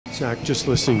Zach, just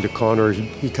listening to Connor,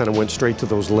 he kind of went straight to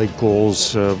those late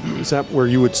goals. Is that where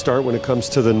you would start when it comes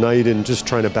to the night and just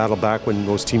trying to battle back when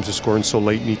those teams are scoring so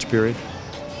late in each period?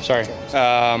 Sorry.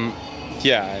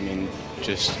 Yeah, I mean,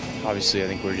 just obviously I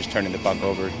think we're just turning the puck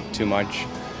over too much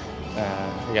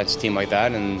against a team like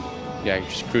that. And yeah,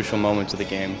 just crucial moments of the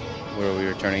game where we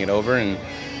were turning it over and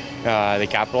they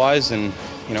capitalized and,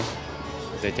 you know,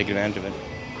 they take advantage of it.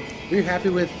 Were you happy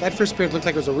with that first period? Looked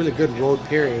like it was a really good road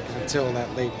period until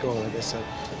that late goal, I guess.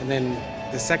 And then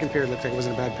the second period looked like it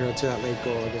wasn't a bad period until that late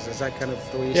goal. I guess. Is that kind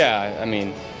of the way you see it? Yeah, I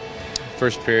mean,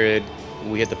 first period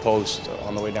we hit the post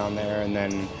on the way down there, and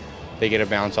then they get a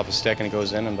bounce off a stick and it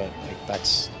goes in. And but like,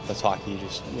 that's hockey.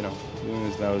 Just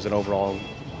that was an overall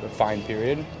fine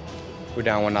period. We're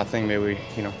down 1-0. Maybe we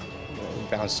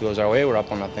bounce goes our way. We're up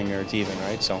 1-0 or it's even,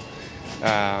 right? So.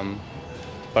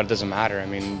 But it doesn't matter. I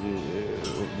mean,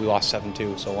 we lost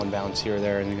 7-2, so one bounce here or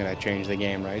there isn't going to change the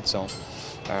game, right? So,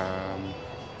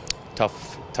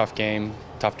 tough game,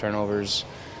 tough turnovers,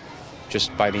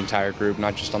 just by the entire group,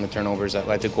 not just on the turnovers that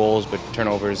led to goals, but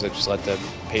turnovers that just led to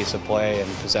pace of play and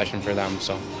possession for them.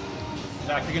 So,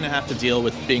 Zach, you're going to have to deal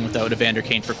with being without Evander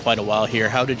Kane for quite a while here.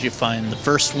 How did you find the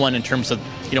first one in terms of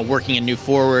working in new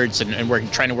forwards and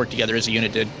trying to work together as a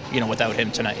unit did without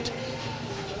him tonight?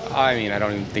 I mean, I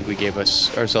don't even think we gave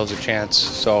ourselves a chance.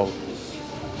 So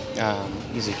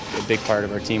he's a big part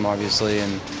of our team, obviously,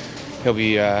 and he'll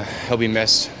be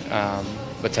missed.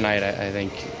 But tonight, I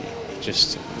think,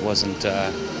 just wasn't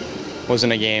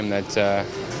a game that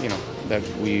that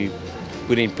we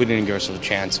didn't give ourselves a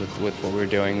chance with what we were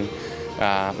doing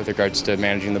with regards to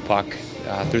managing the puck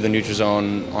through the neutral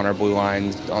zone on our blue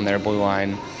line, on their blue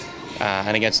line,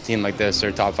 and against a team like this,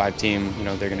 their top 5 team,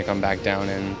 they're going to come back down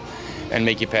and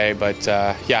make you pay. But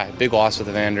yeah, big loss with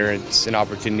Evander. It's an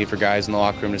opportunity for guys in the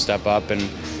locker room to step up and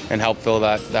help fill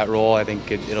that role. I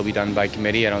think it'll be done by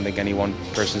committee. I don't think any one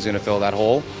person is going to fill that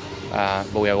hole.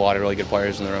 But we have a lot of really good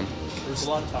players in the room. There's a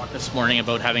lot of talk this morning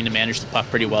about having to manage the puck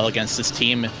pretty well against this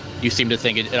team. You seem to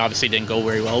think it obviously didn't go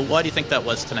very well. Why do you think that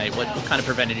was tonight? What kind of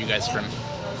prevented you guys from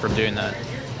doing that?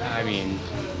 I mean,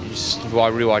 if you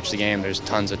rewatch the game, there's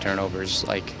tons of turnovers.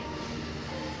 Like,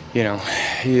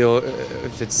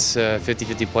 if it's a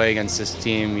 50-50 play against this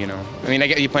team, I mean,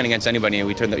 you're playing against anybody, and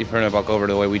you turn the puck over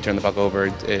the way we turn the puck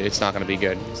over, it's not going to be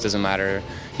good. It doesn't matter,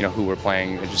 who we're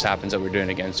playing. It just happens that we're doing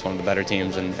it against one of the better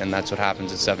teams, and that's what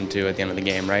happens at 7-2 at the end of the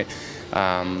game, right?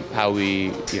 How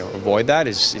we, avoid that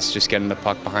is just getting the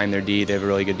puck behind their D. They have a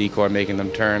really good D-core, making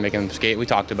them turn, making them skate. We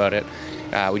talked about it.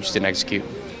 We just didn't execute.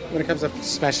 When it comes to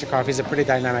Svechnikov, he's a pretty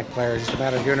dynamic player. It's just a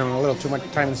matter of giving him a little too much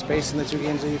time and space in the 2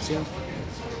 games that you've seen.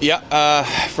 Yeah,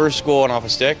 first goal and off a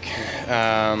stick.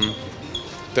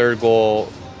 Third goal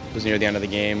was near the end of the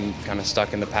game, kind of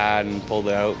stuck in the pad and pulled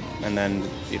it out. And then,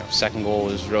 second goal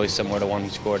was really similar to one he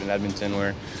scored in Edmonton,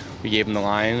 where we gave him the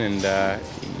line and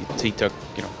he took,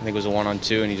 I think it was a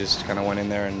 1-on-2, and he just kind of went in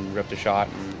there and ripped a shot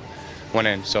and went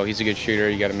in. So he's a good shooter.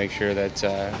 You got to make sure that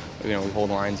we hold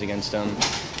lines against him.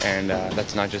 And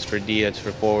that's not just for D, that's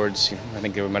for forwards. I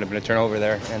think there might have been a turnover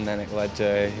there, and then it led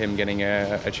to him getting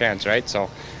a chance, right?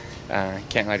 So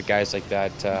can't let guys like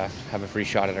that have a free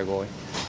shot at our goalie.